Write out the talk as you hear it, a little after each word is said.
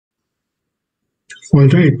All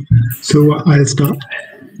right, so I'll start.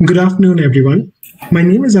 Good afternoon, everyone. My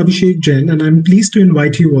name is Abhishek Jain, and I'm pleased to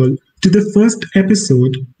invite you all to the first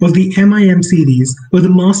episode of the MIM series, or the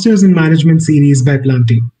Masters in Management series by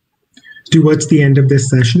Planty. Towards the end of this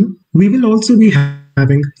session, we will also be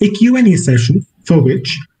having a Q&A session for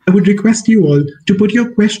which I would request you all to put your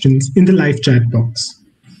questions in the live chat box.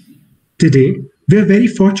 Today, we are very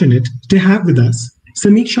fortunate to have with us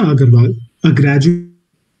Samiksha Agarwal, a graduate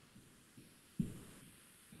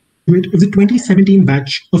of the 2017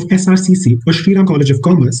 batch of SRCC, or Shriram College of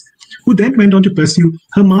Commerce, who then went on to pursue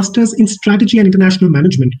her Master's in Strategy and International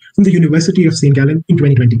Management from the University of St.Gallen in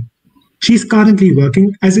 2020. She is currently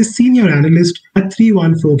working as a senior analyst at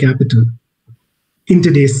 314 Capital. In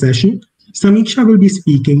today's session, Samiksha will be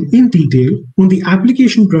speaking in detail on the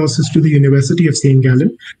application process to the University of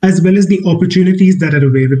St.Gallen, as well as the opportunities that are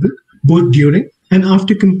available both during and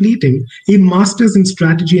after completing a Master's in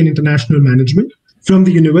Strategy and International Management from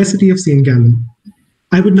the University of St.Gallen.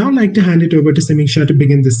 I would now like to hand it over to Samiksha to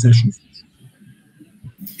begin this session.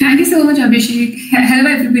 Thank you so much, Abhishek.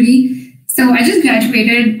 Hello, everybody. So I just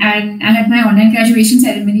graduated and I had my online graduation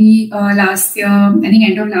ceremony last year, I think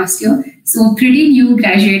end of last year. So pretty new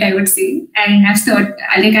graduate, I would say. And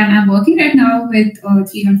I'm working right now with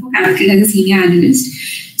 314 Capital as a senior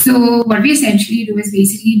analyst. So what we essentially do is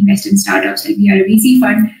basically invest in startups. Like we are a VC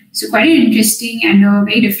fund. So quite an interesting and a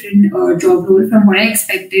very different job role from what I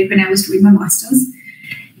expected when I was doing my master's.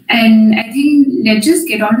 And I think let's just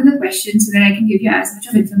get on to the questions so that I can give you as much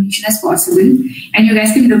of information as possible. And you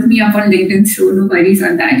guys can look me up on LinkedIn, so no worries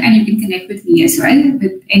on that. And you can connect with me as well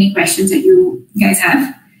with any questions that you guys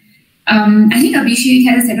have. I think Abhishek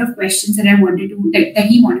has a set of questions that that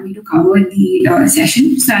he wanted me to cover in the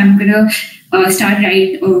session. So I'm going to start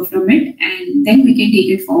right from it, and then we can take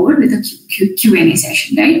it forward with a Q&A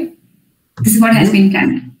session, right? This is what has been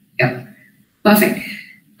planned. Yeah, perfect.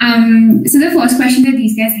 So the first question that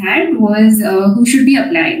these guys had was who should be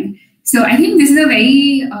applying? So I think this is a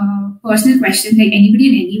very personal question. Like anybody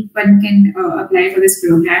and anyone can apply for this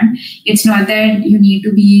program. It's not that you need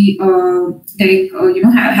to be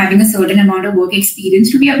having a certain amount of work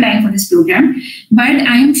experience to be applying for this program. But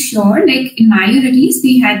I'm sure, like in my year at least,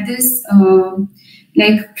 we had this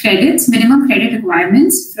minimum credit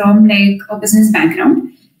requirements from like a business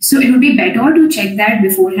background. So it would be better to check that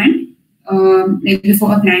beforehand.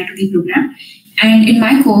 Before applying to the program. And in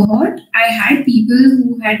my cohort, I had people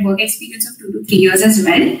who had work experience of 2 to 3 years as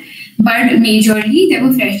well. But majorly, there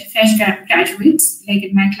were fresh graduates, like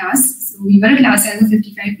in my class. So we were a class size of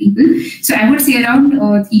 55 people. So I would say around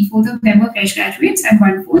 3/4 of them were fresh graduates and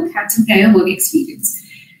 1/4 had some prior work experience.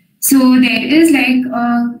 So there is like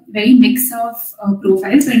a very mix of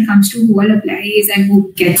profiles when it comes to who all applies and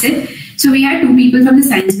who gets it. So we had 2 people from the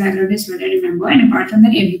science background as well, I remember. And apart from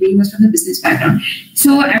that, everybody was from the business background.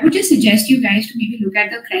 So I would just suggest you guys to maybe look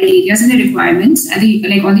at the criteria and the requirements at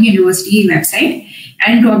on the university website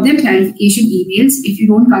and drop them clarification emails if you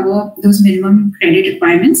don't cover those minimum credit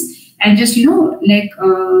requirements. And just,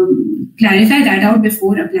 clarify that out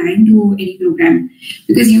before applying to any program,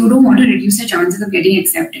 because you don't want to reduce the chances of getting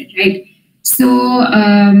accepted, right? So,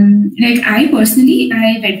 I personally,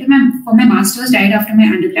 I went for my master's right after my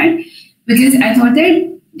undergrad, because I thought that,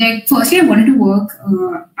 firstly, I wanted to work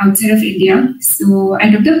outside of India. So I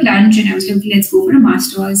took the plunge and I was like, okay, let's go for a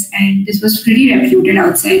master's. And this was pretty reputed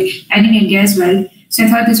outside and in India as well. So I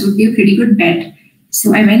thought this would be a pretty good bet.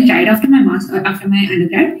 So I went right after my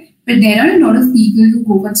undergrad. But there are a lot of people who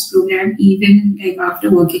go for this program even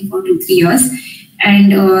after working for 2-3 years,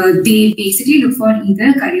 and they basically look for either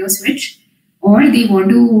a career switch or they want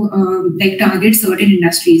to target certain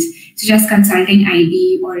industries such as consulting,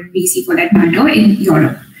 IB, or VC for that matter in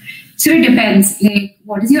Europe. So it depends.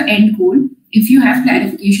 What is your end goal? If you have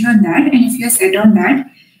clarification on that, and if you are set on that,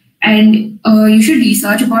 and you should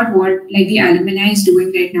research about what the alumni is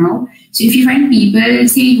doing right now. So if you find people,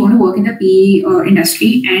 say you want to work in the PE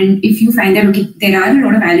industry, and if you find that there are a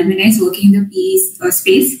lot of alumni working in the PE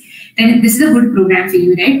space, then this is a good program for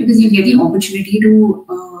you, right? Because you get the opportunity to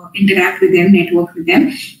interact with them, network with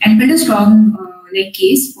them, and build a strong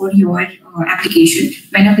case for your application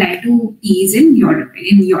when applying to PEs in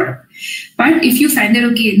Europe. But if you find that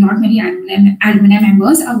not many alumni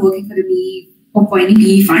members are working for the PE or joining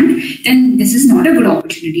PE fund, then this is not a good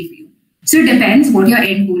opportunity for you. So it depends what your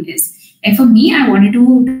end goal is. And for me, I wanted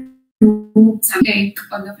to do something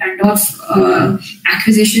on the front of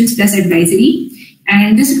acquisitions plus advisory.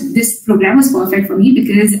 And this program was perfect for me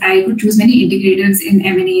because I could choose many integratives in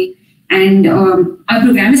M&A. And our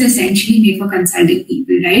program is essentially made for consulting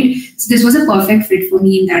people, right? So this was a perfect fit for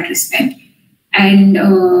me in that respect. And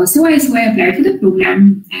so I applied for the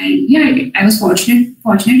program, and yeah, I was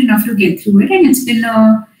fortunate enough to get through it, and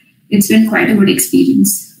it's been quite a good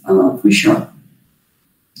experience for sure.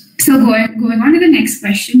 So going on to the next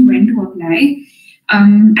question, when to apply?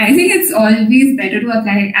 I think it's always better to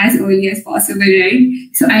apply as early as possible, right?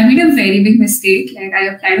 So I made a very big mistake. Like I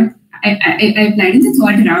applied in the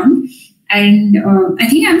third round, and I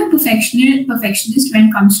think I'm a perfectionist when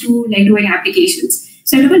it comes to like doing applications.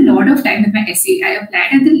 So I took a lot of time with my essay. I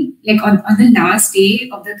applied at on the last day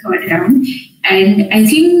of the third round, and I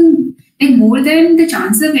think like more than the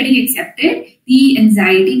chances of getting accepted, the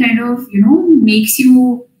anxiety kind of makes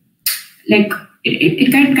you like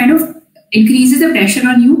it kind of increases the pressure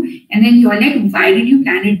on you, and then you're like, why did you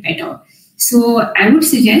plan it better? So I would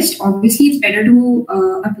suggest, obviously, it's better to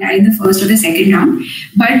apply in the first or the second round.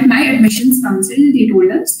 But my admissions council, they told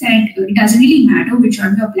us that it doesn't really matter which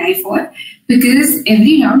one you apply for, because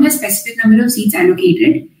every round has specific number of seats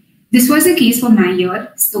allocated. This was the case for my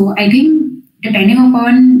year. So I think depending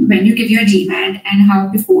upon when you give your GMAT and how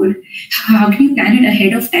can you plan it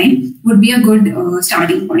ahead of time would be a good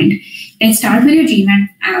starting point. Let's start with your GMAT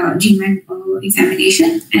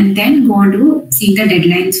examination, and then go on to seeing the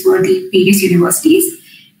deadlines for the various universities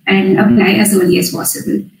and apply as early as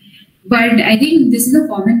possible. But I think this is a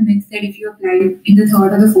common myth that if you apply in the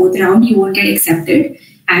third or the fourth round, you won't get accepted.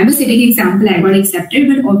 I have a sitting example, I got accepted,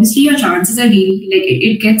 but obviously your chances are really like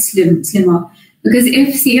it gets slimmer. Because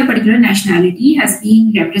if, say, a particular nationality has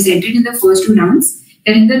been represented in the first two rounds,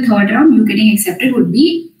 then in the third round, you getting accepted would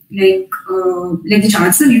be like the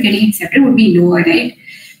chances of you getting accepted would be lower, right?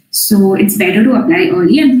 So it's better to apply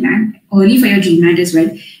early and plan early for your GMAT as well.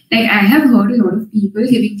 Like I have heard a lot of people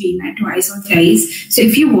giving GMAT twice or thrice. So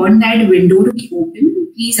if you want that window to be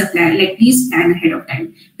open, please apply. Like please plan ahead of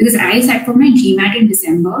time. Because I sat for my GMAT in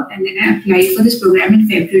December, and then I applied for this program in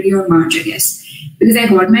February or March, I guess. Because I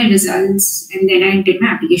got my results, and then I did my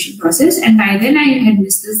application process, and by then I had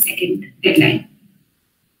missed the second deadline.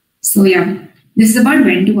 So yeah, this is about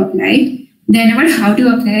when to apply. Then about how to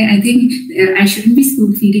apply, I think I shouldn't be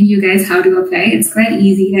spoon feeding you guys how to apply. It's quite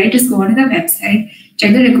easy, right? Just go onto the website,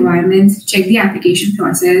 check the requirements, check the application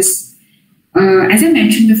process. As I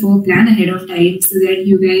mentioned before, plan ahead of time so that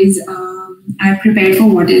you guys are prepared for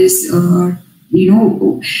what is, what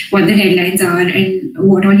the deadlines are and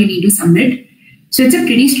what all you need to submit. So it's a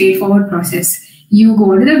pretty straightforward process. You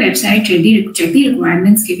go to the website, check the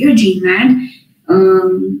requirements, give your GMAT,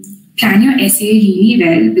 plan your essay really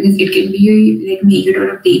well, because it can be like make it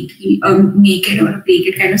or break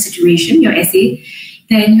it kind of situation, your essay.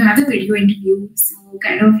 Then you have the video interview. So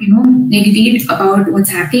kind of, read about what's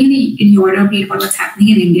happening in Europe, read about what's happening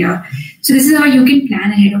in India. So this is how you can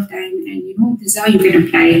plan ahead of time, and this is how you can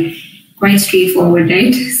apply. Quite straightforward,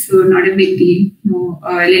 right? So not a big deal. No,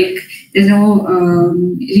 there's no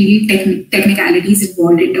really technicalities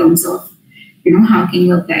involved in terms of how can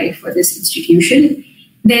you apply for this institution.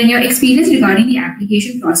 Then your experience regarding the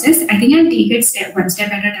application process, I think I'll take it one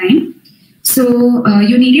step at a time. So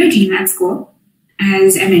you need your GMAT score,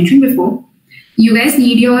 as I mentioned before. You guys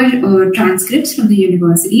need your transcripts from the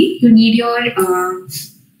university. You need your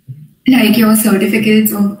your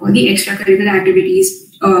certificates of all the extracurricular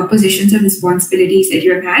activities, positions and responsibilities that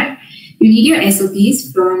you have had. You need your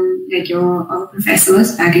SOPs from your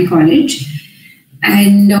professors back in college,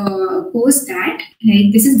 and post that,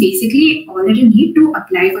 this is basically all that you need to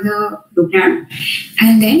apply for the program.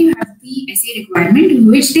 And then you have the essay requirement,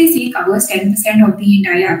 which they say covers 10% of the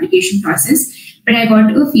entire application process. But I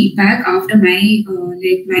got a feedback after my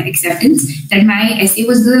my acceptance that my essay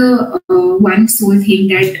was the one sole thing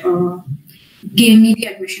that gave me the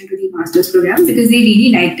admission to the master's program, because they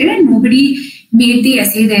really liked it and nobody made the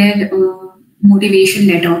essay their motivation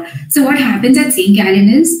letter. So what happens at St.Gallen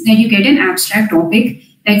is that you get an abstract topic.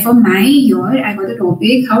 Like for my year, I got the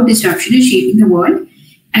topic, how disruption is shaping the world.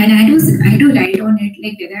 And I had to write on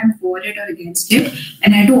it, whether I'm for it or against it.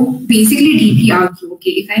 And I had to basically deeply argue,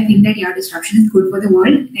 okay, if I think that disruption is good for the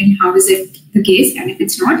world, then how is it the case? And if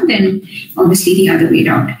it's not, then obviously the other way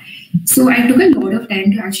around. So I took a lot of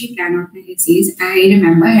time to actually plan out my essays. I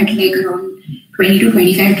remember I had around 20 to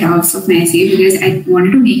 25 drafts of my essay, because I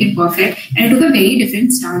wanted to make it perfect. And I took a very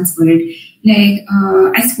different stance for it.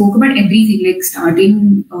 I spoke about everything,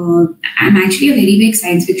 starting, I'm actually a very big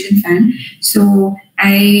science fiction fan. So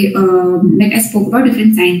I spoke about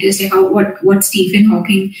different scientists, what Stephen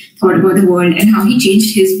Hawking thought about the world and how he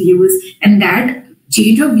changed his views. And that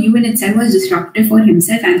change of view in itself was disruptive for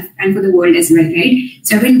himself and for the world as well, right?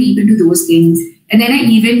 So I went deep into those things. And then I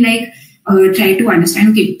even tried to understand,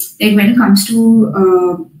 okay, when it comes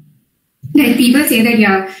to, people say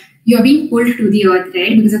that, you're being pulled to the earth,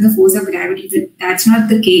 right, because of the force of gravity. But that's not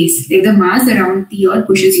the case. Like the mass around the earth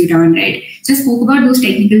pushes you down, right? So I spoke about those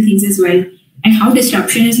technical things as well, and how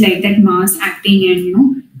disruption is like that mass acting,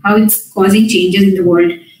 and how it's causing changes in the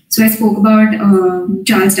world. So I spoke about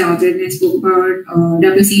Charles Darwin. I spoke about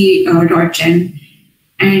W.C. Rothschild,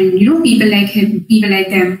 and people like him, people like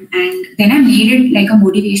them. And then I made it like a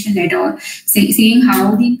motivational letter, saying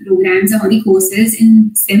how the programs or how the courses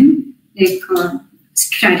in SIM, like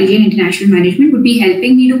strategy and international management, would be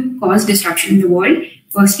helping me to cause disruption in the world,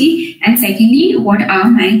 firstly, and secondly, what are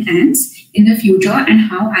my plans in the future and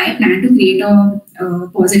how I plan to create a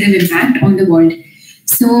positive impact on the world.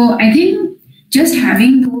 So I think just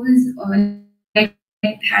having those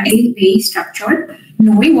having very structured,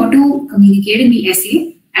 knowing what to communicate in the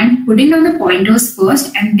essay and putting down the pointers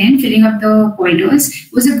first and then filling up the pointers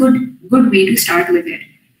was a good way to start with it.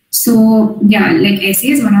 So yeah, like essay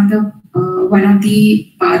is one of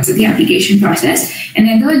the parts of the application process, and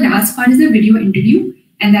then the last part is the video interview,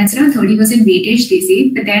 and that's around 30% weightage, they say.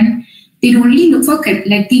 But then they don't really look for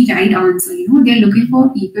like the right answer. They're looking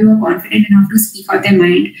for people who are confident enough to speak out their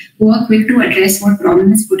mind, who are quick to address what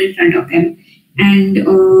problem is put in front of them, and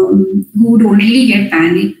who don't really get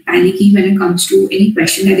panicky when it comes to any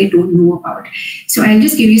question that they don't know about. So I'll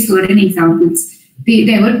just give you certain examples.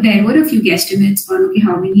 There were a few guesstimates on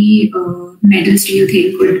how many medals do you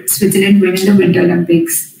think could Switzerland win in the Winter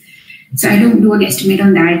Olympics. So I don't do a guesstimate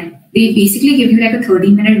on that. They basically give you like a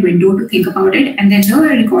 30-minute window to think about it, and then the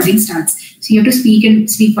recording starts. So you have to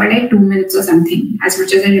speak for like 2 minutes or something, as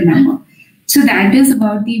much as I remember. So that is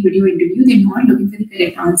about the video interview. They're not looking for the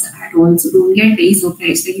correct answer at all. So don't get very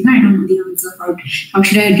surprised. Like, I don't know the answer. How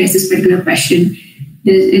should I address this particular question?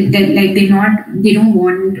 They don't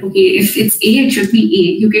want, okay, if it's A, it should be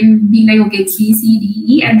A. You can be like, okay, it's B, C, D,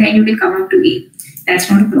 E, and then you will come up to A. That's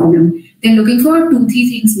not a problem. They're looking for 2-3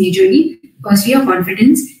 things majorly. Firstly, your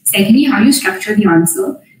confidence. Secondly, how you structure the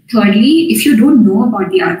answer. Thirdly, if you don't know about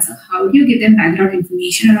the answer, how do you give them background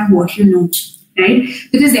information around what you know, right?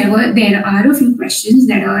 Because there are a few questions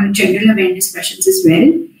that are general awareness questions as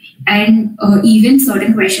well, and even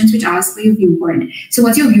certain questions which ask for your viewpoint. So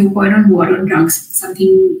what's your viewpoint on war on drugs?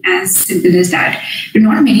 Something as simple as that. But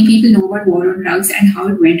not many people know about war on drugs and how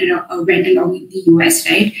it went along in the US,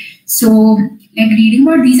 right? So like reading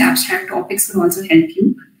about these abstract topics will also help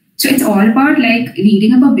you. So it's all about like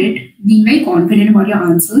reading up a bit, being very confident about your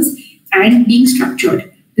answers, and being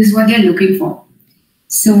structured. This is what they're looking for.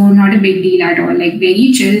 So not a big deal at all. Like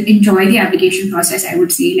very chill, enjoy the application process, I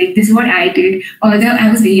would say. Like this is what I did. Although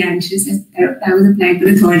I was very anxious as I was applying for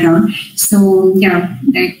the third round. So yeah,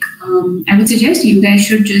 like I would suggest you guys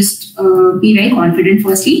should just be very confident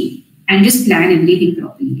firstly, and just plan everything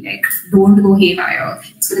properly. Like don't go haywire.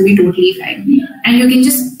 It's going to be totally fine. And you can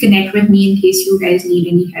just connect with me in case you guys need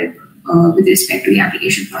any help with respect to the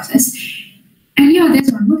application process. And yeah,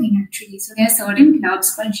 there's one more thing actually. So there are certain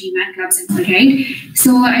clubs called GMAT clubs and all, right?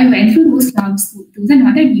 So I went through those clubs. Those are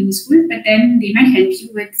not that useful, but then they might help you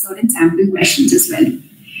with certain sample questions as well.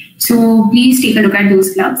 So please take a look at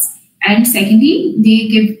those clubs. And secondly, they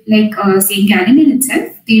give like St.Gallen in itself.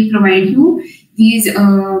 They provide you these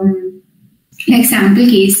like sample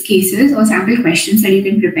cases or sample questions that you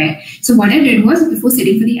can prepare. So what I did was, before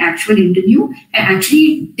sitting for the actual interview, I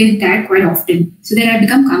actually did that quite often, so that I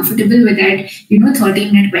become comfortable with that,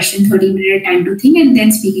 30-minute question, 30-minute time to think, and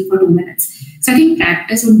then speaking for 2 minutes. So I think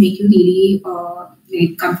practice would make you really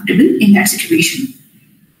like comfortable in that situation.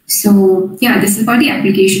 So yeah, this is about the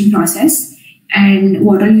application process and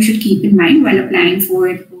what all you should keep in mind while applying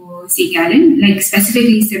for St.Gallen. Like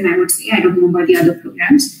specifically SIM, I would say. I don't know about the other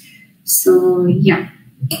programs. So yeah,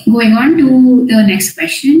 going on to the next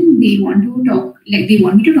question, they want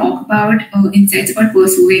me to talk about insights about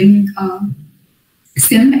pursuing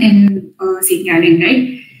SIM in St.Gallen,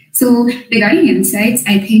 right? So regarding insights,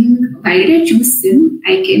 I think why did I choose SIM?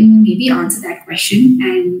 I can maybe answer that question,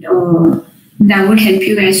 and that would help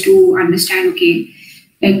you guys to understand, okay,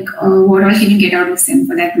 like what all can you get out of SIM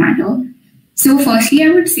for that matter. So firstly, I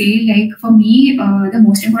would say, like for me, the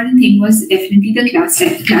most important thing was definitely the class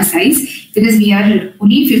size, because we are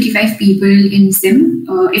only 55 people in SIM.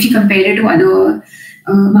 If you compare it to other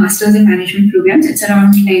masters in management programs, it's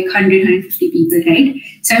around like 100-150 people, right?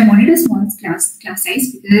 So I wanted a small class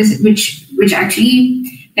size, because which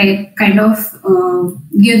actually like kind of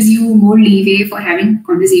gives you more leeway for having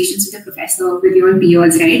conversations with the professor, with your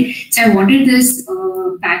peers, right? So I wanted this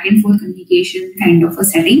back and forth communication kind of a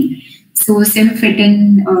setting. So SIM fit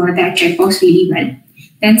in that checkbox really well.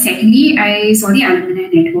 Then secondly, I saw the alumni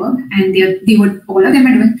network, and all of them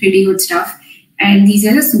are doing pretty good stuff, and these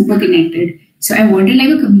guys are super connected. So I wanted like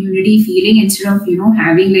a community feeling instead of,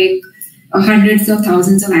 having like hundreds of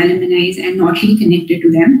thousands of alumni and not really connected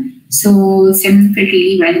to them. So SIM fit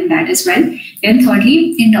really well in that as well. Then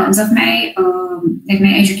thirdly, in terms of my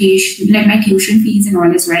my education, like my tuition fees and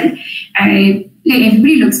all as well,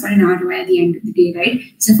 everybody looks for an ROI at the end of the day, right?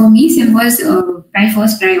 So for me, SIM was my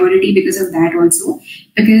first priority because of that also,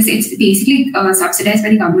 because it's basically subsidized by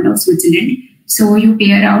the government of Switzerland. So you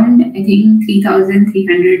pay around, I think,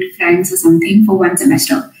 3,300 francs or something for one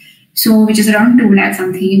semester. So which is around 2 lakh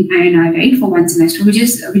something in INR, right, for one semester, which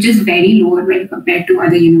is very lower when compared to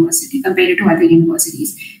other universities.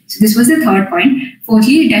 So this was the third point.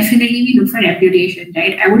 Fourthly, definitely we look for reputation,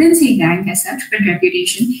 right? I wouldn't say rank as such, but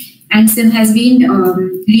reputation. And SIM has been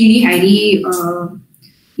really highly,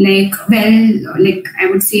 I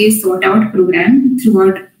would say, sought out program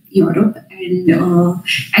throughout Europe. And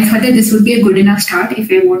I thought that this would be a good enough start if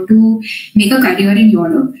I want to make a career in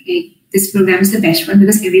Europe. This program is the best one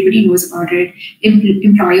because everybody knows about it.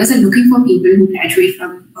 Employers are looking for people who graduate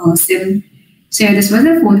from SIM. So yeah, this was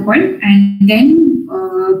the fourth point. And then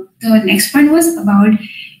the next point was about,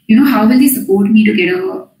 how will they support me to get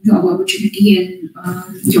a job opportunity in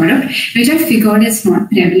Europe, which I figured is not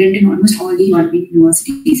prevalent in almost all the European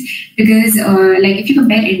universities. Because if you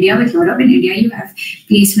compare India with Europe, in India you have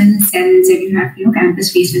placement cells and you have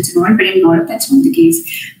campus placements and all, but in Europe that's not the case,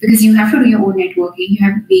 because you have to do your own networking. You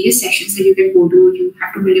have various sessions that you can go to. You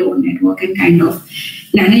have to build your own network and kind of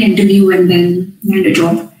land an interview and then land a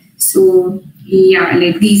job. So yeah,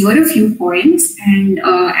 these were a few points, and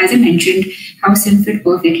as I mentioned, how SIM fit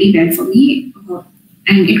perfectly well for me.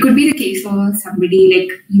 And it could be the case for somebody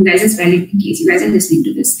like you guys as well, in case you guys are listening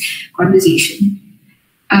to this conversation.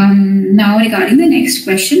 Now, regarding the next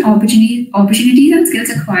question, opportunities and skills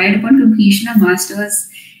acquired upon completion of Masters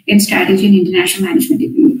in Strategy and International Management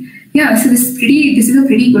degree. Yeah, so this is a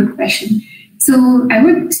pretty good question. So I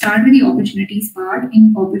would start with the opportunities part.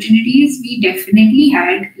 In opportunities, we definitely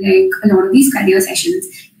had a lot of these career sessions,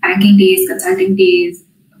 banking days, consulting days,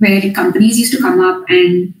 where companies used to come up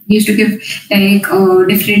and used to give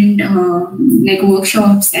different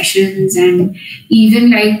workshop sessions and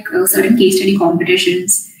even certain case study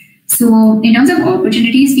competitions. So in terms of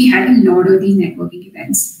opportunities, we had a lot of these networking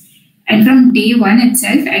events. And from day one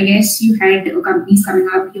itself, I guess you had companies coming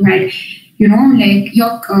up. You had, we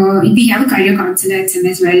have a career counselor at SIM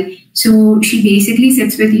as well. So she basically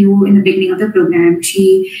sits with you in the beginning of the program.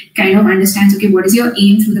 She kind of understands, okay, what is your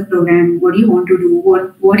aim through the program? What do you want to do?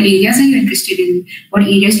 What areas are you interested in? What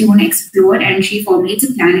areas do you want to explore? And she formulates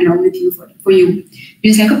a plan along with you for you. It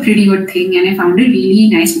is a pretty good thing. And I found it really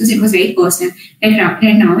nice because it was very personal.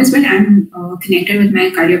 Right now as well, I'm connected with my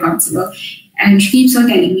career counselor. And she keeps on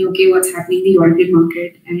telling me, okay, what's happening in the European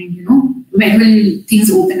market and, when will things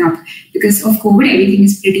open up? Because of COVID, everything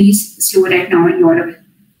is pretty slow right now in Europe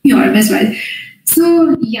as well.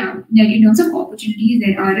 So yeah, in terms of opportunities,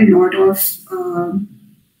 there are a lot of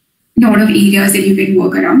areas that you can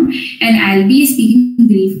work around. And I'll be speaking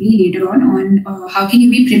briefly later on how can you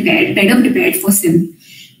be better prepared for SIM.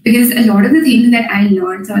 Because a lot of the things that I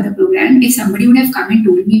learned throughout the program, if somebody would have come and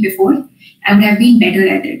told me before, I would have been better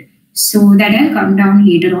at it. So that I'll come down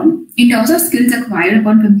later on. In terms of skills acquired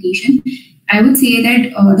upon completion, I would say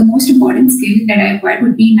that the most important skill that I acquired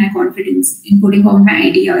would be my confidence in putting forward my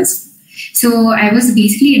ideas. So I was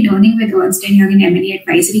basically interning with Ernst & Young in M&A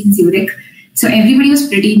advisory in Zurich. So everybody was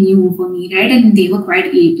pretty new for me, right? And they were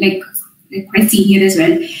quite senior as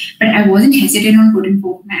well. But I wasn't hesitant on putting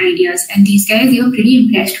forward my ideas. And these guys, they were pretty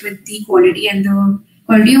impressed with the quality of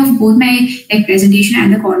both my presentation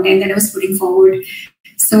and the content that I was putting forward.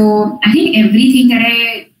 So I think everything that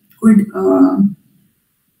I could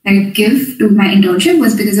give to my internship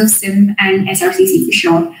was because of SIM and SRCC for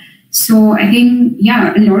sure. So I think,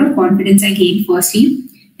 yeah, a lot of confidence I gained firstly.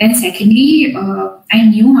 Then secondly, I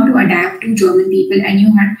knew how to adapt to German people. I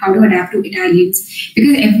knew how to adapt to Italians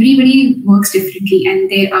because everybody works differently and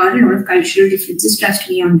there are a lot of cultural differences. Trust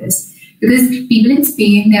me on this. Because people in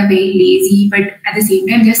Spain, they're very lazy, but at the same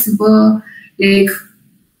time, they're super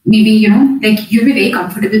maybe, you'll be very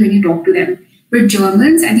comfortable when you talk to them. But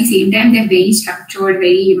Germans, at the same time, they're very structured,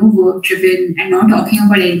 very, work-driven and not talking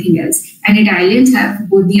about anything else. And Italians have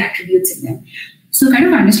both the attributes in them. So kind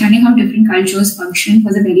of understanding how different cultures function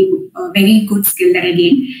was a very good skill that I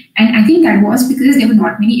gained. And I think that was because there were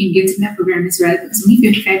not many Indians in that program as well, because only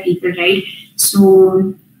 55 people, right?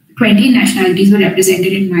 So 20 nationalities were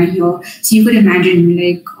represented in my year. So you could imagine,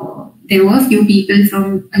 there were a few people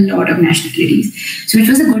from a lot of nationalities. So it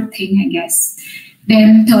was a good thing, I guess.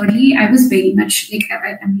 Then thirdly, I was very much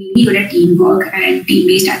I'm really good at teamwork and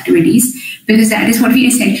team-based activities because that is what we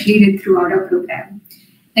essentially did throughout our program.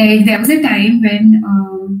 Like there was a time when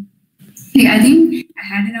I think I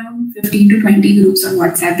had around 15 to 20 groups on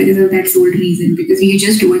WhatsApp because of that sole reason, because we are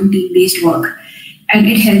just doing team-based work. And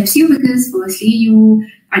it helps you because firstly, you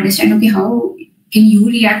understand, okay, how can you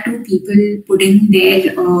react to people putting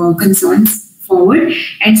their concerns forward?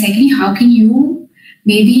 And secondly, how can you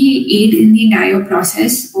maybe aid in the entire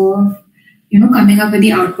process of, coming up with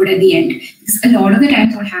the output at the end? Because a lot of the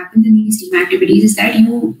times what happens in these team activities is that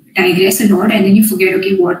you digress a lot and then you forget,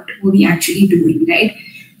 okay, what were we actually doing, right?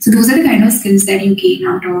 So those are the kind of skills that you gain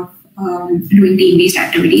out of doing team-based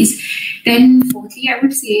activities. Then fourthly, I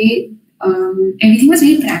would say everything was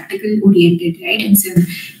very practical oriented, right? And so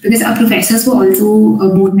because our professors were also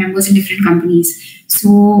board members in different companies.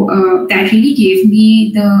 So that really gave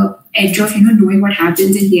me the edge of, knowing what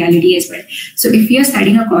happens in reality as well. So if we are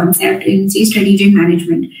studying a concept in, say, strategic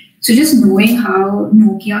management, so just knowing how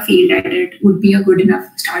Nokia failed at it would be a good enough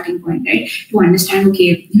starting point, right? To understand,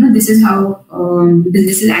 okay, this is how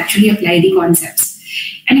businesses actually apply the concepts.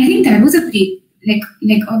 And I think that was a great, like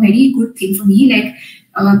a very good thing for me. Like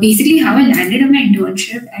basically how I landed on my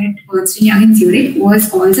internship at Ernst & Young in Zurich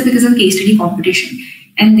was also because of case study competition.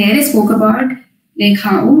 And there I spoke about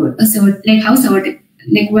how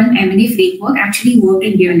one M&A framework actually worked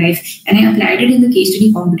in real life, and I applied it in the case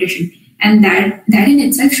study competition. And that in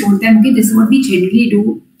itself showed them, okay, this is what we generally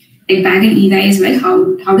do, like back in EY as well.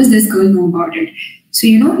 How does this girl know about it? So,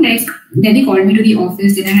 then they called me to the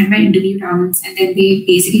office, then I had my interview rounds, and then they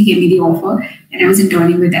basically gave me the offer, and I was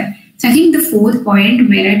interning with them. So I think the fourth point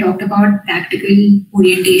where I talked about practical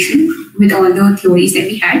orientation with all the theories that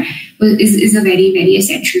we had is a very, very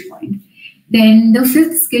essential point. Then the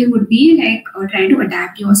fifth skill would be trying to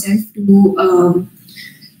adapt yourself to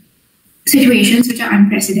situations which are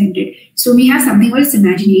unprecedented. So we have something called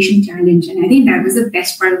imagination challenge, and I think that was the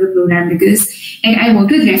best part of the program because I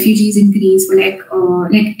worked with refugees in Greece for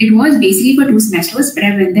it was basically for 2 semesters, but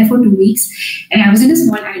I went there for 2 weeks, and I was in a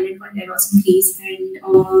small island called Leros in Greece,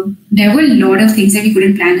 and there were a lot of things that we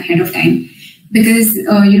couldn't plan ahead of time because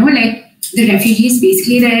the refugees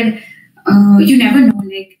basically there, you never know,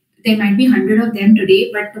 there might be 100 of them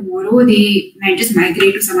today, but tomorrow they might just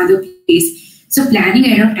migrate to some other place. So planning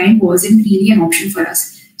ahead of time wasn't really an option for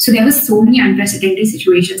us. So there were so many unprecedented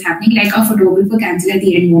situations happening, like our photographer canceled at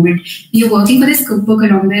the end moment. We were working for this cookbook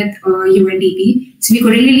along with UNDP. So we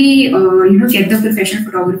couldn't really, get the professional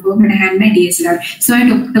photographer, but I had my DSLR. So I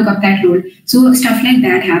took up that role. So stuff like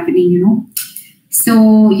that happening,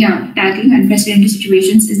 So yeah, tackling unprecedented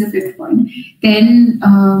situations is the fifth point. Then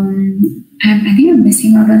I think I'm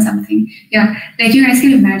missing out on something. Yeah, like you guys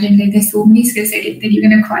can imagine, there's so many skills that you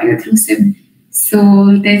can acquire through SIM.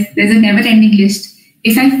 So there's a never-ending list.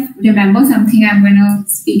 If I remember something, I'm going to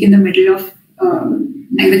speak in the middle of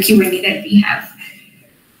the Q&A that we have.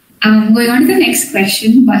 Going on to the next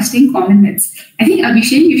question, busting common myths. I think,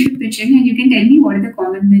 Abhishek, you should pitch in and you can tell me what are the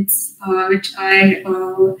common myths which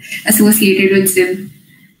are associated with SIM.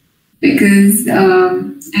 Because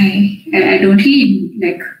I don't really,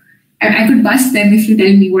 I could bust them if you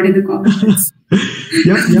tell me what are the common myths.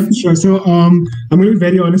 Yeah, sure. So I'm going to be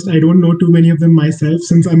very honest. I don't know too many of them myself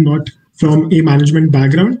since I'm not from a management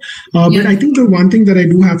background. But I think the one thing that I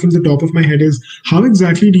do have from the top of my head is how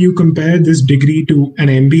exactly do you compare this degree to an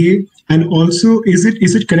MBA? And also, is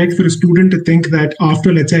it correct for a student to think that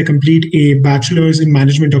after, let's say, I complete a bachelor's in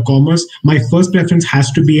management or commerce, my first preference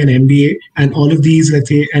has to be an MBA, and all of these, let's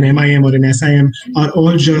say, an MIM or an SIM, are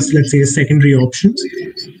all just, let's say, secondary options?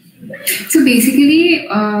 So basically,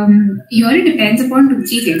 here it depends upon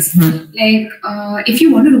 2-3 things. If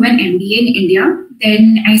you want to do an MBA in India,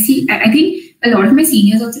 then I think a lot of my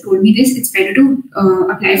seniors also told me this. It's better to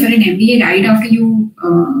apply for an MBA right after you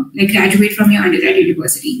graduate from your undergrad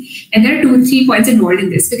university. And there are 2-3 points involved in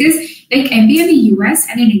this because MBA in the US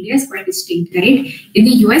and in India is quite distinct, right? In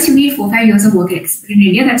the US, you need 4-5 years of work experience. But in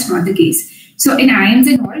India, that's not the case. So in IIMs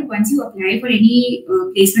and all, once you apply for any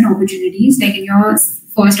placement opportunities, like in your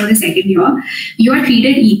first or the second year, you are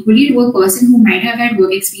treated equally to a person who might have had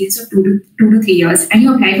work experience of 2 to 3 years, and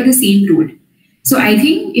you apply for the same role. So I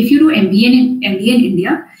think if you do MBA in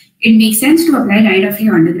India, it makes sense to apply right after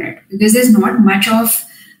your undergrad because there's not much of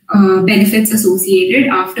benefits associated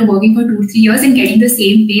after working for 2 to 3 years and getting the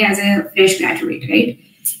same pay as a fresh graduate, right?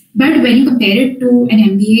 But when you compare it to an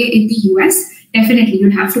MBA in the US, definitely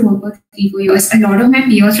you'd have to work for 3-4 years. A lot of my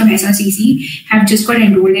peers from SRCC have just got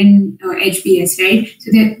enrolled in HBS, right?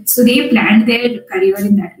 So they planned their career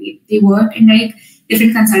in that way. They worked in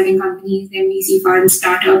different consulting companies, then VC funds,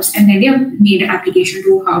 startups, and then they have made an application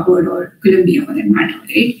to Harvard or Columbia for that matter,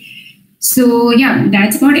 right? So yeah,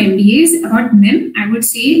 that's about MBAs. About MIM, I would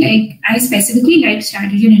say I specifically like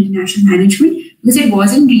strategy and international management because it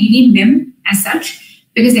wasn't really MIM as such,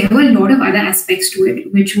 because there were a lot of other aspects to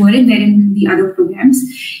it which weren't there in the other programs.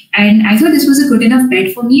 And I thought this was a good enough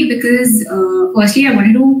bet for me because firstly I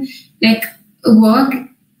wanted to work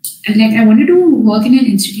in an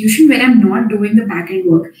institution where I'm not doing the back-end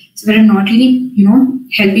work. So where I'm not really,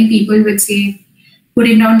 helping people with, say,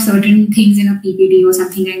 putting down certain things in a PPT or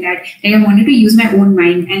something like that. Like I wanted to use my own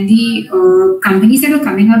mind. And the companies that were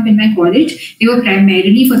coming up in my college, they were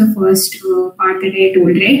primarily for the first part that I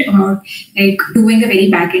told, right? Or like doing the very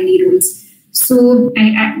back-endy roles. So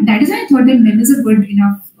that is why I thought that MIM is a good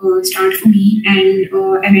enough start for me. And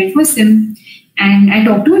I went for SIM. And I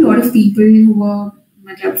talked to a lot of people who were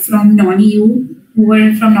from non-EU, who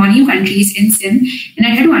were from non-EU countries in SIM. And I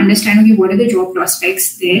had to understand, okay, what are the job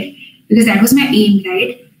prospects there? Because that was my aim,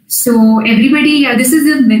 right? So everybody, this is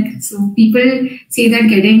a myth. So people say that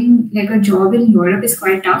getting like a job in Europe is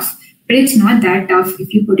quite tough, but it's not that tough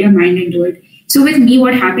if you put your mind into it. So with me,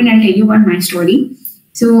 what happened, I'll tell you about my story.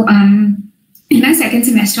 So in my second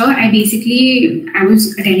semester, I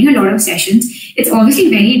was attending a lot of sessions. It's obviously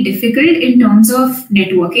very difficult in terms of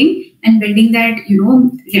networking and building that,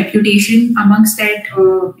 reputation amongst that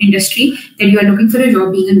industry that you are looking for a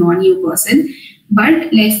job being a non-EU person.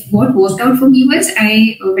 But like what worked out for me was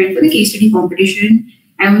I went for the case study competition.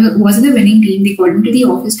 I was in the winning team. They called me to the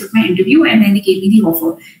office, took my interview, and then they gave me the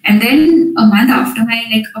offer. And then a month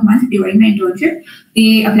during my internship,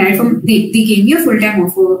 they gave me a full-time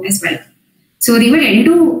offer as well. So they were ready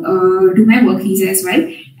to do my work visa as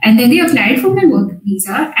well. And then they applied for my work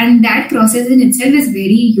visa. And that process in itself is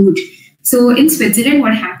very huge. So in Switzerland,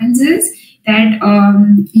 what happens is that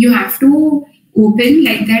you have to open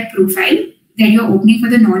like that profile that you're opening for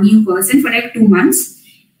the non-EU person for like 2 months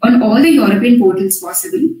on all the European portals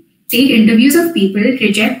possible. Take interviews of people,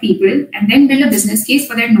 reject people, and then build a business case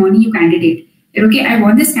for that non-EU candidate. That, okay, I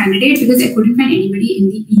want this candidate because I couldn't find anybody in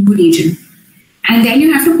the EU region. And then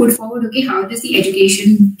you have to put forward, okay, how does the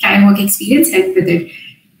education, trial work experience help with it?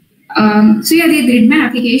 So yeah, they did my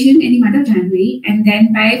application in the month of January, and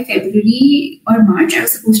then by February or March, I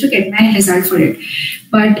was supposed to get my result for it.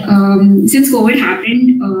 But since COVID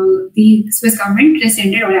happened, the Swiss government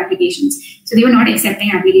rescinded all applications. So they were not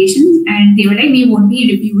accepting applications, and they were like, we won't be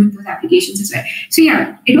reviewing those applications as well. So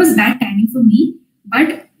yeah, it was bad timing for me,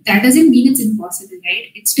 but that doesn't mean it's impossible,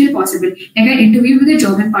 right? It's still possible. Like I interviewed with the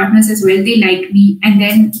German partners as well. They liked me, and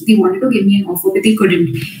then they wanted to give me an offer, but they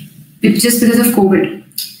couldn't, just because of COVID.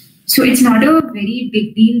 So it's not a very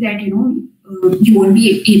big deal that, you won't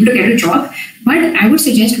be able to get a job. But I would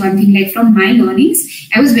suggest one thing, like from my learnings,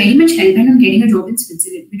 I was very much hell-bent on getting a job in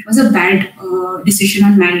Switzerland, which was a bad decision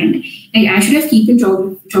on my end. Like I should have kept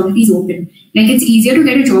geographies open. Like it's easier to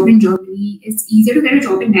get a job in Germany. It's easier to get a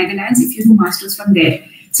job in Netherlands if you do masters from there.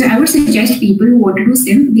 So I would suggest people who want to do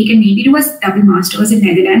SIM, they can maybe do a double masters in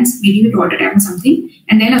Netherlands, maybe with Rotterdam or something,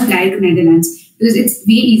 and then apply to Netherlands because it's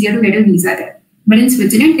way easier to get a visa there. But in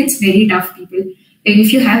Switzerland, it's very tough, people. Like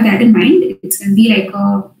if you have that in mind, it's going to be like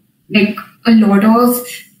a lot of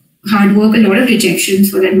hard work, a lot of rejections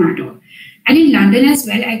for that matter. And in London as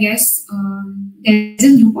well, I guess there's a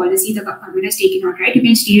new policy the government has taken out, right? You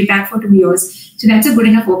can stay back for 2 years. So that's a good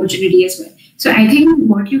enough opportunity as well. So I think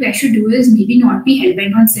what you guys should do is maybe not be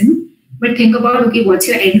hell-bent on SIM, but think about, okay, what's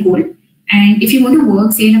your end goal? And if you want to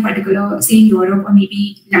work, say in Europe or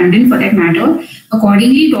maybe London for that matter,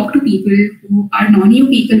 accordingly talk to people who are non-EU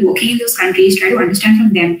people working in those countries, try to understand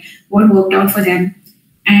from them what worked out for them,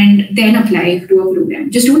 and then apply to a program.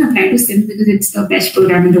 Just don't apply to SIM because it's the best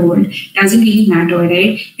program in the world. It doesn't really matter,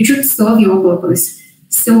 right? It should serve your purpose.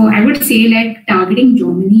 So I would say like targeting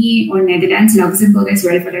Germany or Netherlands, Luxembourg as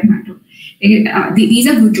well for that matter. These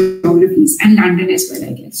are good geographies, and London as well,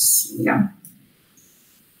 I guess. Yeah.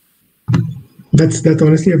 That's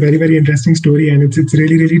honestly a very, very interesting story, and it's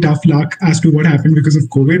really, really tough luck as to what happened because of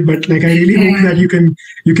COVID. But like I really hope that you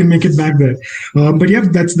can make it back there. But yeah,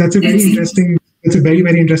 that's a very interesting. That's a very,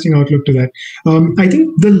 very interesting outlook to that. I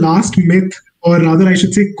think the last myth, or rather I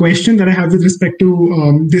should say question that I have with respect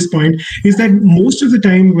to this point is that most of the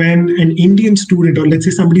time when an Indian student, or let's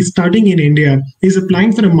say somebody studying in India, is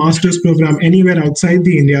applying for a master's program anywhere outside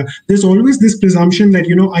the India, there's always this presumption that,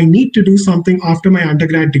 I need to do something after my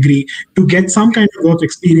undergrad degree to get some kind of work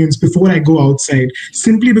experience before I go outside,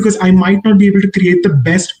 simply because I might not be able to create the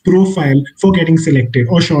best profile for getting selected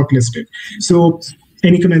or shortlisted. So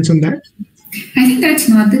any comments on that? I think that's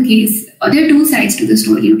not the case. There are two sides to the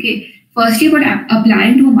story, okay? Firstly, about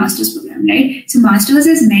applying to a master's program, right? So master's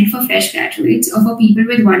is meant for fresh graduates or for people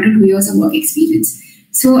with 1 to 2 years of work experience.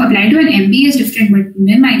 So applying to an MBA is different, but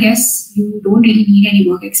MIM, I guess you don't really need any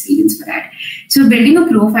work experience for that. So building a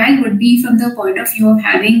profile would be from the point of view of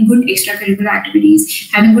having good extracurricular activities,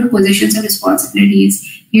 having good positions of responsibilities,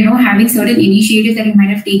 having certain initiatives that you might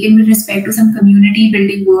have taken with respect to some community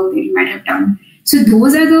building work that you might have done. So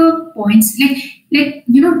those are the points,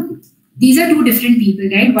 these are two different people,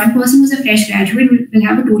 right? One person who's a fresh graduate will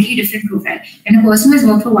have a totally different profile, and a person who has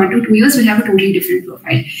worked for 1 to 2 years will have a totally different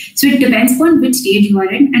profile. So it depends upon which stage you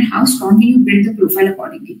are in and how strong can you build the profile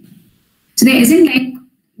accordingly. So there isn't like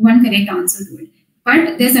one correct answer to it.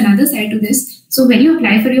 But there's another side to this. So when you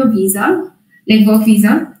apply for your visa, like work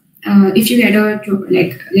visa, if you get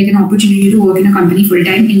an opportunity to work in a company full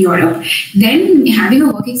time in Europe, then having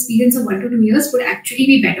a work experience of 1 to 2 years would actually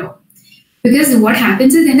be better. Because what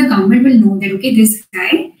happens is then the government will know that, okay, this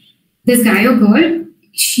guy or girl,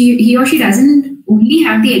 he or she doesn't only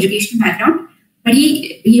have the educational background, but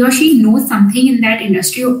he or she knows something in that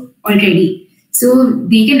industry already. So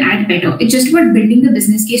they can add better. It's just about building the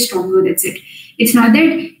business case stronger. That's it. It's not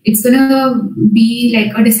that it's going to be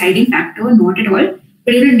like a deciding factor, not at all,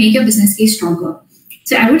 but it will make your business case stronger.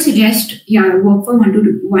 So I would suggest, work for 1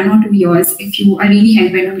 or 2 years if you are really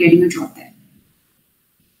hell-bent on getting a job there.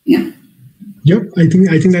 Yeah. Yep, I think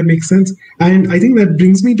that makes sense. And I think that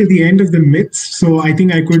brings me to the end of the myths. So I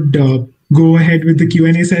think I could go ahead with the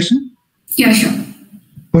Q&A session. Yeah, sure.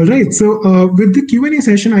 All right. So with the Q&A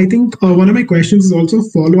session, I think one of my questions is also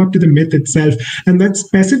follow up to the myth itself. And that's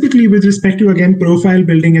specifically with respect to, again, profile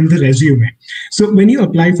building and the resume. So when you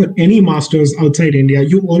apply for any masters outside India,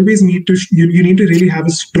 you always need to, you need to really have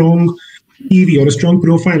a strong CV or a strong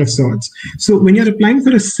profile of sorts. So when you're applying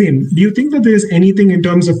for a SIM, do you think that there's anything in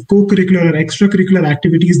terms of co-curricular or extracurricular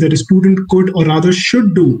activities that a student could or rather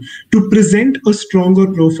should do to present a stronger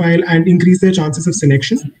profile and increase their chances of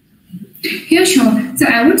selection? Yeah, sure. So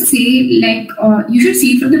I would say you should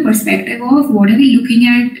see it from the perspective of what are we looking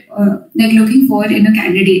at, looking for in a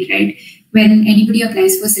candidate, right? When anybody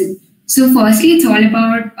applies for SIM. So firstly, it's all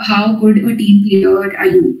about how good a team player are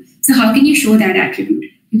you. So how can you show that attribute?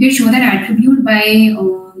 You can show that attribute by,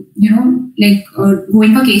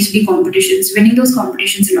 going for case study competitions, winning those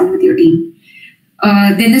competitions along with your team.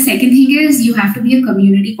 Then the second thing is you have to be a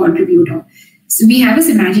community contributor. So we have this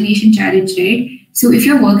imagination challenge, right? So if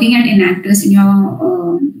you're working at Enactus in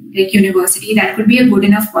your university, that could be a good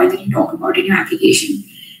enough point that you talk about in your application.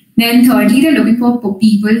 Then thirdly, they're looking for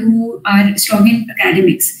people who are strong in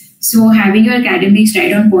academics. So having your academics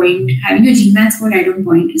right on point, having your GMAT score right on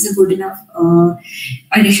point is a good enough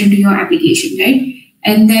addition to your application, right?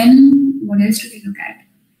 And then what else do they look at?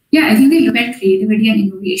 Yeah, I think they look at creativity and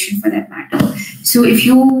innovation for that matter. So if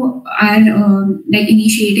you are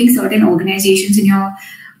initiating certain organizations in your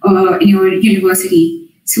university,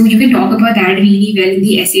 so you can talk about that really well in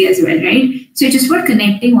the essay as well, right? So it's just about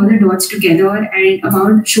connecting all the dots together and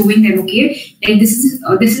about showing them, okay, like this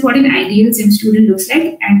is what an ideal SIM student looks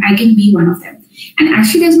like, and I can be one of them. And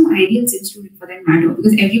actually, there's no ideal SIM student for that matter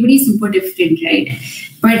because everybody's super different, right?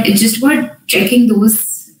 But it's just about checking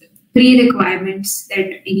those pre-requirements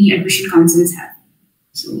that any admission councils have.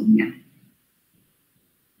 So yeah.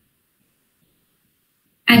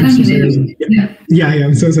 I can't hear you. Yeah,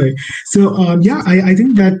 I'm so sorry. So I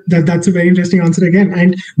think that's a very interesting answer again.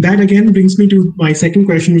 And that again brings me to my second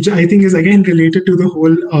question, which I think is again related to the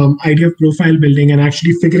whole idea of profile building and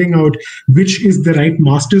actually figuring out which is the right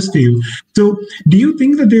master's for you. So do you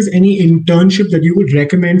think that there's any internship that you would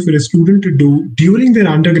recommend for a student to do during their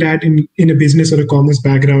undergrad in a business or a commerce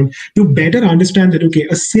background to better understand that, okay,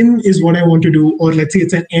 a SIM is what I want to do, or let's say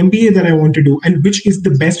it's an MBA that I want to do, and which is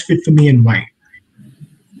the best fit for me and why?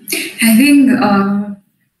 I think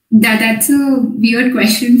that's a weird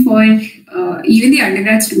question for even the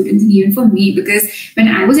undergrad students and even for me, because when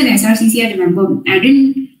I was in SRCC, I remember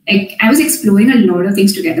I was exploring a lot of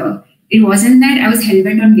things together. It wasn't that I was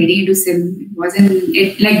hell-bent on getting into SIM.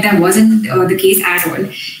 That wasn't the case at all.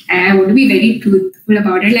 I want to be very truthful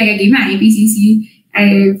about it. Like I gave my IPCC,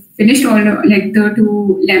 I finished all the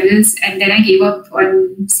 2 levels, and then I gave up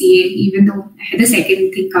on CA, even though I had the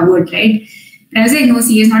second thing covered, right? And I was like, no,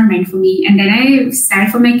 CA is not meant for me. And then I sat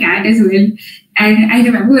for my CAT as well. And I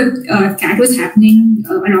remember CAT was happening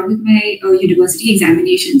along with my university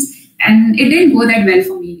examinations. And it didn't go that well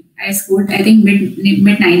for me. I scored, I think,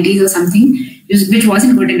 mid-90s or something, which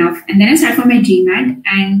wasn't good enough. And then I sat for my GMAT.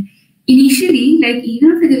 And initially,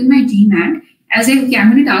 even after giving my GMAT, I was like, okay,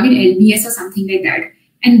 I'm going to target LBS or something like that.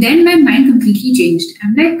 And then my mind completely changed.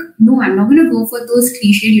 I'm like, no, I'm not going to go for those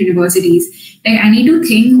cliched universities. I need to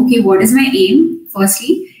think, okay, what is my aim,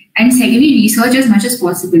 firstly? And secondly, research as much as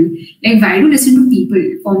possible. Why do listen to people?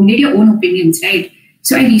 Formulate your own opinions, right?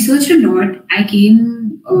 So I researched a lot. I came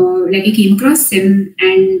like I came across Sim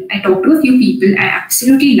and I talked to a few people. I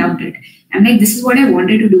absolutely loved it. I'm like, this is what I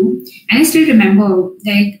wanted to do. And I still remember,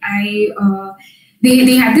 like,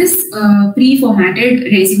 they had this pre-formatted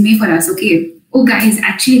resume for us, okay? Oh, guys,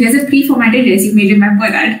 actually, there's a pre-formatted resume, remember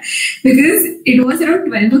that? Because it was around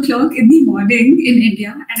 12 o'clock in the morning in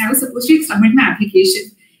India, and I was supposed to submit my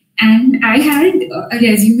application. And I had a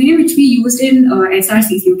resume which we used in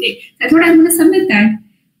SRCC, okay? So I thought I'm going to submit that.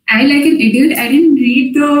 I, like an idiot, I didn't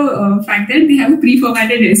read the fact that they have a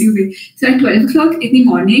pre-formatted resume. So at 12 o'clock in the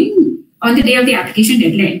morning, on the day of the application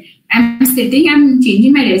deadline, I'm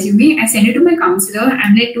changing my resume. I send it to my counselor.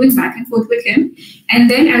 I'm like doing back and forth with him. And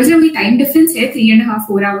then I was like, okay, time difference here, 3.5,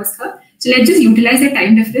 4 hours. So let's just utilize that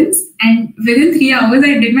time difference. And within 3 hours,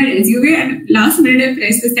 I did my resume and last minute I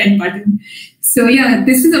pressed the send button. So yeah,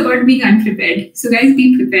 this is about being unprepared. So guys,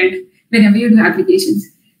 be prepared whenever you do applications.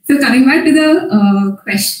 So coming back to the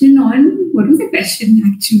question on, what was the question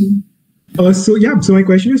actually? So my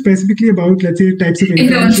question is specifically about, let's say, types of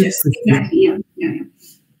internships. Exactly, yeah.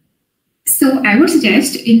 So I would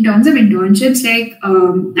suggest in terms of internships, like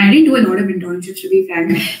I didn't do a lot of internships, to be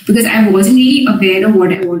frank, because I wasn't really aware of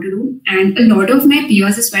what I want to do. And a lot of my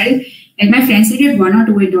peers as well, like my friends, they did 1 or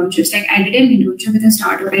 2 internships. Like I did an internship with a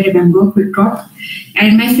startup, I remember, Quick Drop.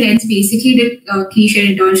 And my friends basically did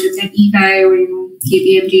cliche internships at EY or,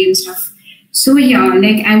 KPMG and stuff. So yeah,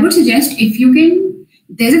 like I would suggest if you can,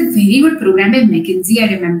 there's a very good program by McKinsey,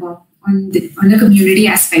 I remember, on the community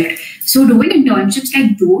aspect. So doing internships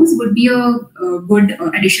like those would be a good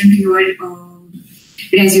addition to your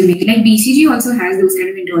resume. Like BCG also has those kind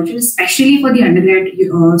of internships, especially for the undergrad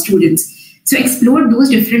students. So explore those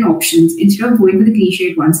different options instead of going for the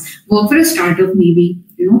cliched ones. Work for a startup, maybe,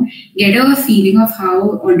 get a feeling of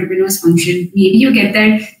how entrepreneurs function. Maybe you get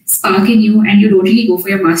that spark in you and you don't really go for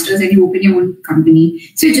your master's and you open your own company.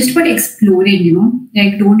 So it's just about exploring,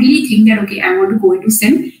 like don't really think that, okay, I want to go into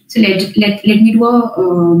SIM. So let me do a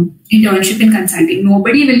internship in consulting.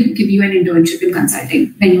 Nobody will give you an internship in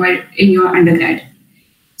consulting when you are in your undergrad.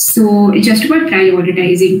 So it's just about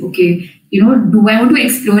prioritizing, okay, do I want to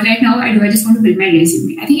explore right now or do I just want to build my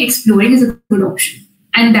resume? I think exploring is a good option.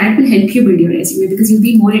 And that will help you build your resume because you'll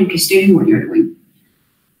be more interested in what you're doing.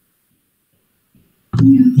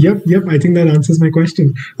 Yep. I think that answers my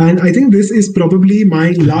question. And I think this is probably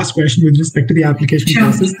my last question with respect to the application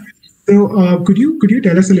process. So could you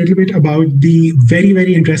tell us a little bit about the very,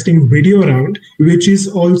 very interesting video round, which is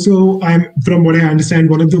also, from what I understand,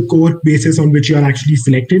 one of the core bases on which you are actually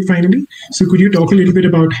selected finally. So could you talk a little bit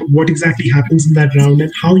about what exactly happens in that round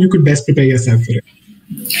and how you could best prepare yourself for it?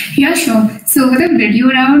 Yeah, sure. So with the video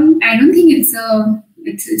round, I don't think it's a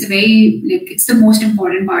very, it's the most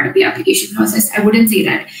important part of the application process. I wouldn't say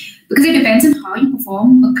that because it depends on how you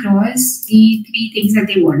perform across the 3 things that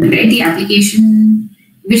they want, right? The application,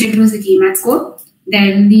 which includes the GMAT score,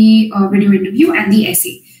 then the video interview and the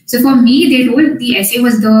essay. So for me, they told the essay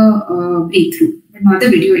was the breakthrough, but not the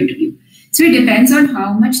video interview. So it depends on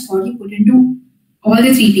how much thought you put into all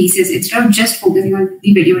the 3 pieces instead of just focusing on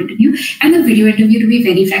the video interview. And the video interview, to be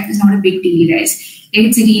very frank, is not a big deal, guys.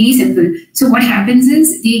 It's really simple. So what happens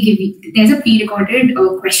is there's a pre-recorded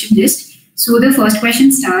question list. So the first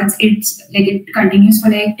question starts, it continues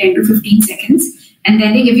for 10 to 15 seconds. And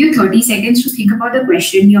then they give you 30 seconds to think about the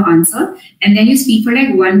question, your answer. And then you speak for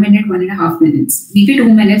 1 minute, 1.5 minutes, maybe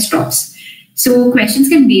 2 minutes tops. So questions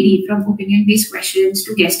can vary from opinion-based questions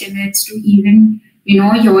to guesstimates to even,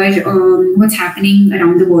 your what's happening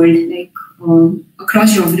around the world,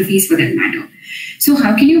 across geographies for that matter. So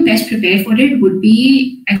how can you best prepare for it would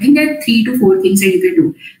be, I think there are 3 to 4 things that you can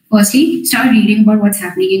do. Firstly, start reading about what's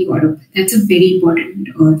happening in Europe. That's a very important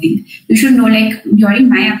thing. You should know, during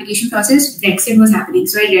my application process, Brexit was happening.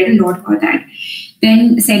 So I read a lot about that.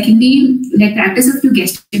 Then secondly, practice a few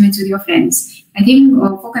guesstimates with your friends. I think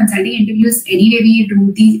for consulting interviews, anyway, we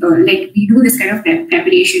do this kind of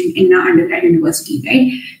preparation in our undergrad university,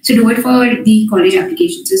 right? So do it for the college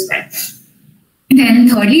applications as well. And then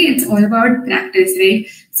thirdly, it's all about practice, right?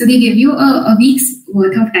 So they give you a week's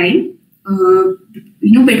worth of time,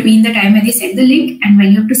 between the time when they send the link and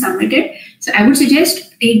when you have to submit it. So I would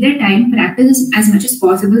suggest take that time, practice as much as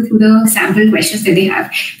possible through the sample questions that they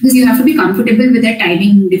have, because you have to be comfortable with that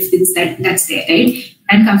timing difference that's there, right?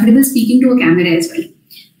 And comfortable speaking to a camera as well.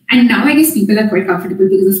 And now I guess people are quite comfortable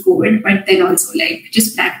because of COVID, but then also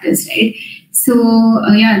just practice, right? So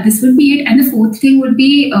this would be it. And the fourth thing would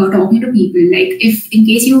be talking to people. If in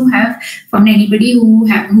case you have found anybody who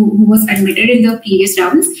was admitted in the previous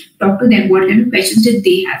rounds, talk to them. What kind of questions did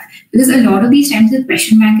they have? Because a lot of these times the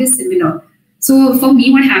question bank is similar. So for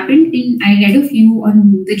me, what happened I read a few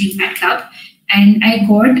on the GMAT Club, and I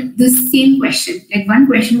got the same question, like one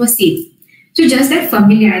question was same. So just that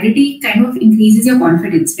familiarity kind of increases your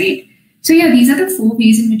confidence, right? So yeah, these are the 4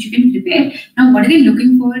 ways in which you can prepare. Now, what are they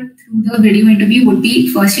looking for through the video interview would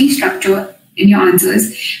be firstly structure in your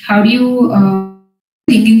answers. How do you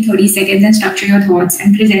think in 30 seconds and structure your thoughts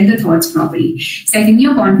and present the thoughts properly? Secondly,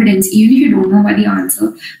 your confidence. Even if you don't know about the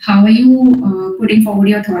answer, how are you putting forward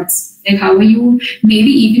your thoughts? Like how are you, maybe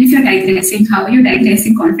even if you're digressing, how are you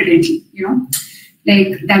digressing confidently? You know,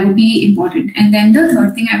 like that would be important. And then the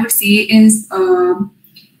third thing I would say is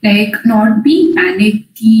like not being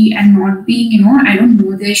panicky and not being, you know, I don't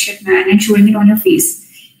know this shit, man, and showing it on your face.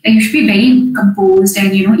 Like you should be very composed,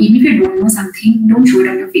 and you know, even if you don't know something, don't show it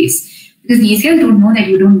on your face, because these guys don't know that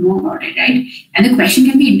you don't know about it, right? And the question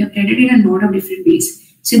can be interpreted in a lot of different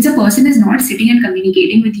ways. Since a person is not sitting and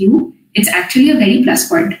communicating with you, it's actually a very plus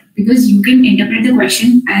point, because you can interpret the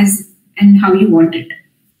question as and how you want it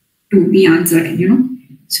to be answered, you know.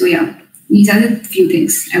 So yeah, these are the few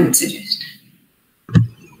things I would suggest.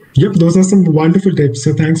 Yep, those are some wonderful tips.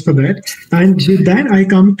 So thanks for that. And with that, I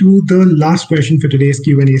come to the last question for today's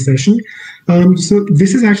Q&A session. So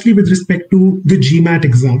this is actually with respect to the GMAT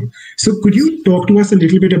exam. So could you talk to us a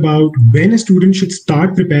little bit about when a student should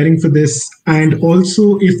start preparing for this, and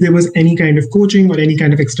also if there was any kind of coaching or any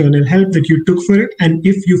kind of external help that you took for it, and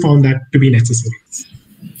if you found that to be necessary?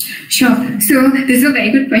 Sure. So this is a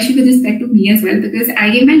very good question with respect to me as well, because I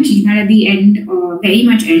gave my GMAT at the end, very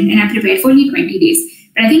much end, and I prepared for only 20 days.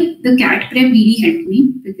 But I think the CAT prep really helped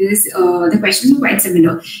me, because the questions were quite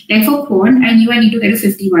similar. Like for quant, I knew I need to get a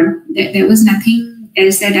 51. There was nothing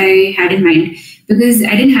else that I had in mind, because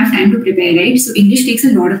I didn't have time to prepare, right? So English takes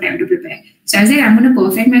a lot of time to prepare. So I was like, I'm going to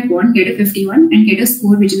perfect my quant, get a 51, and get a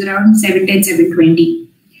score which is around 710, 720.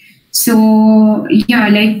 So yeah,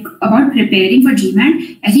 like about preparing for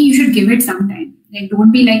GMAT, I think you should give it some time. Like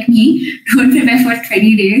don't be like me, don't prepare for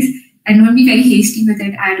 20 days, and don't be very hasty with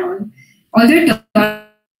it at all. Although but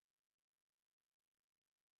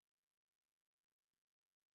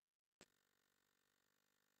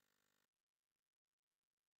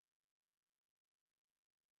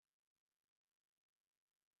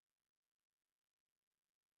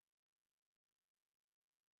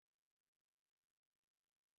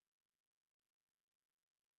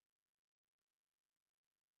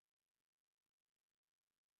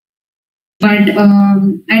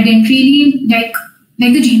I didn't really like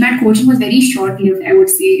the GMAT coaching was very short lived, I would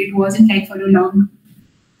say. It wasn't like for a long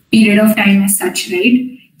period of time as such,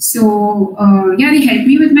 right? So yeah, they helped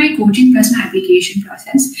me with my coaching plus my application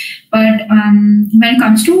process. But when it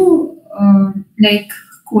comes to like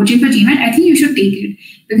coaching for GMAT, I think you should take it,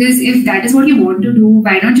 because if that is what you want to do,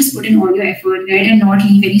 why not just put in all your effort, right, and not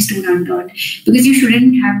leave any stone unturned? Because you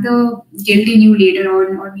shouldn't have the guilt in you later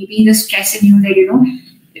on, or maybe the stress in you that, you know,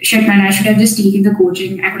 shit man, I should have just taken the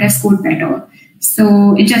coaching, I could have scored better.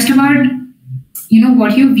 So it's just about, you know,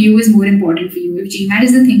 what you view is more important for you. If GMAT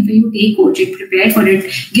is the thing for you, take coaching, prepare for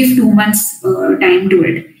it, give 2 months time to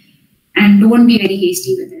it, and don't be very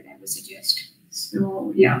hasty with it, I would suggest.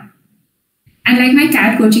 So yeah. And like my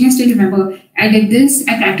CAT coaching, I still remember I did this,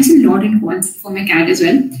 I practiced a lot in quants for my CAT as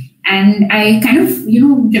well. And I kind of, you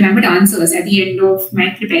know, remembered answers at the end of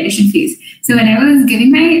my preparation phase. So when I was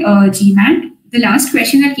giving my GMAT, the last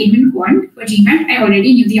question that came in quant for GMAT, I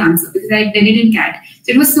already knew the answer because I did it in CAT.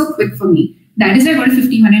 So it was so quick for me. That is why I got a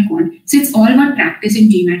 51 in quant. So it's all about practice in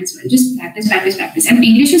GMAT as well. Just practice, practice, practice. And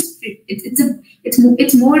English is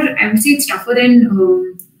it's more, I would say it's tougher than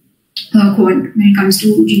quant when it comes to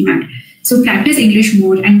GMAT. So practice English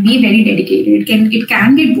more and be very dedicated. It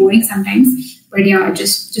can get boring sometimes, but yeah,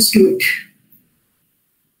 just do it.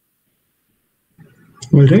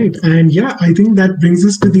 All right. And yeah, I think that brings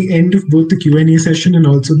us to the end of both the Q&A session and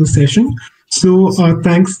also the session. So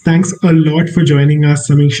thanks a lot for joining us,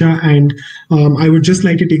 Samiksha. And I would just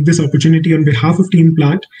like to take this opportunity on behalf of Team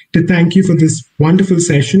Plant to thank you for this wonderful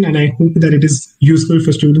session. And I hope that it is useful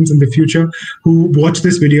for students in the future who watch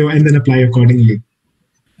this video and then apply accordingly.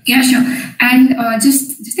 Yeah, sure. And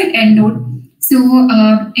just an end note. So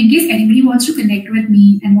in case anybody wants to connect with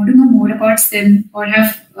me and want to know more about SIM or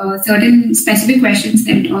have certain specific questions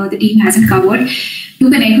that the team hasn't covered, to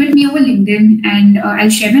connect with me over LinkedIn, and I'll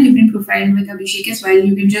share my LinkedIn profile with Abhishek as well.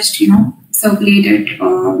 You can just, you know, circulate it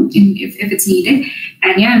if it's needed.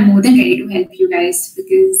 And yeah, I'm more than ready to help you guys,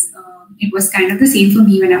 because it was kind of the same for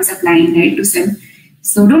me when I was applying, right, to SIM.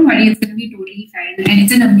 So don't worry, it's going to be totally fine. And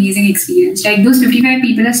it's an amazing experience. Like those 55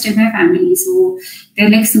 people are still my family. So they're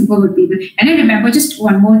like super good people. And I remember just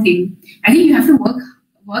one more thing. I think you have to work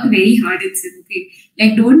very hard in SIM, okay?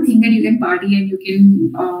 Like don't think that you can party and you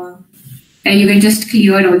can that you can just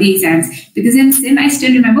clear all the exams. Because in sim, I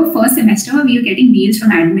still remember first semester we were getting mails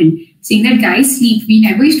from admin saying that guys sleep. We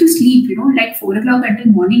never used to sleep, like 4 o'clock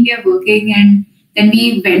until morning we are working, and then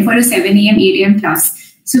we went for a 7 a.m., 8 a.m.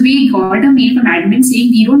 class. So we got a mail from admin saying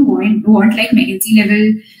we don't want like McKinsey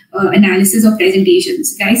level analysis or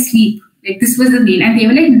presentations. Guys sleep. Like this was the mail, and they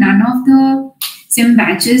were like none of the sim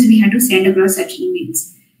batches we had to send across such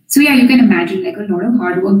emails. So yeah, you can imagine like a lot of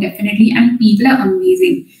hard work definitely, and people are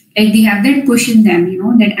amazing. Like they have that push in them,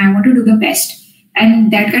 that I want to do the best.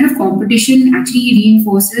 And that kind of competition actually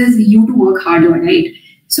reinforces you to work harder, right?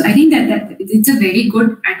 So I think that it's a very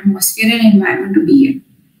good atmosphere and environment to be in.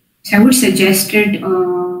 So I would suggest it,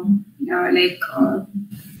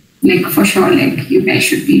 like for sure, like you guys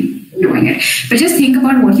should be doing it. But just think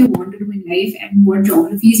about what you want to do in life and what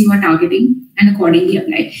geographies you are targeting, and accordingly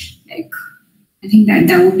apply. Like I think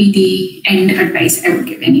that would be the end advice I would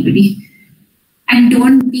give anybody. And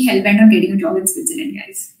don't be hell-bent on getting a job in Switzerland,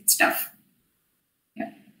 guys. It's tough.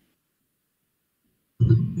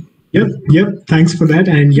 Yep. Thanks for that.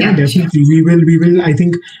 And definitely sure. we will. I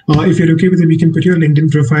think if you're okay with it, we can put your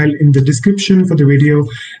LinkedIn profile in the description for the video.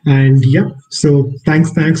 And so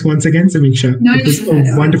thanks once again, Samiksha. No, it was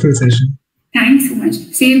a wonderful session. Thanks so much.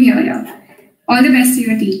 Same here. All the best to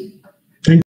your team.